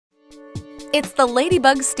It's the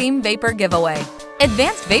Ladybug Steam Vapor Giveaway.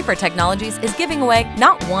 Advanced Vapor Technologies is giving away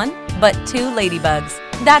not one, but 2 Ladybugs.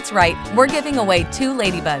 That's right, we're giving away 2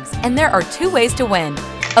 Ladybugs, and there are 2 ways to win: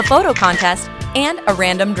 a photo contest and a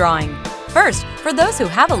random drawing. First, for those who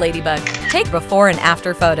have a Ladybug, take before and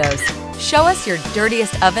after photos. Show us your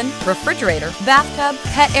dirtiest oven, refrigerator, bathtub,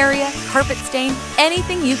 pet area, carpet stain,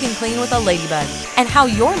 anything you can clean with a Ladybug, and how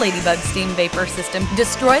your Ladybug Steam Vapor System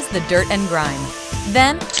destroys the dirt and grime.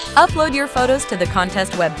 Then, upload your photos to the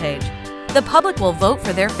contest webpage. The public will vote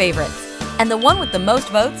for their favorites, and the one with the most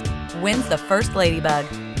votes wins the first Ladybug.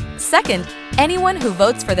 Second, anyone who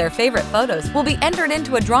votes for their favorite photos will be entered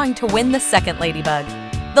into a drawing to win the second Ladybug.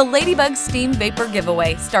 The Ladybug Steam Vapor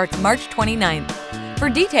Giveaway starts March 29th. For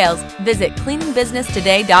details, visit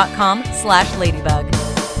cleaningbusinesstoday.com/ladybug.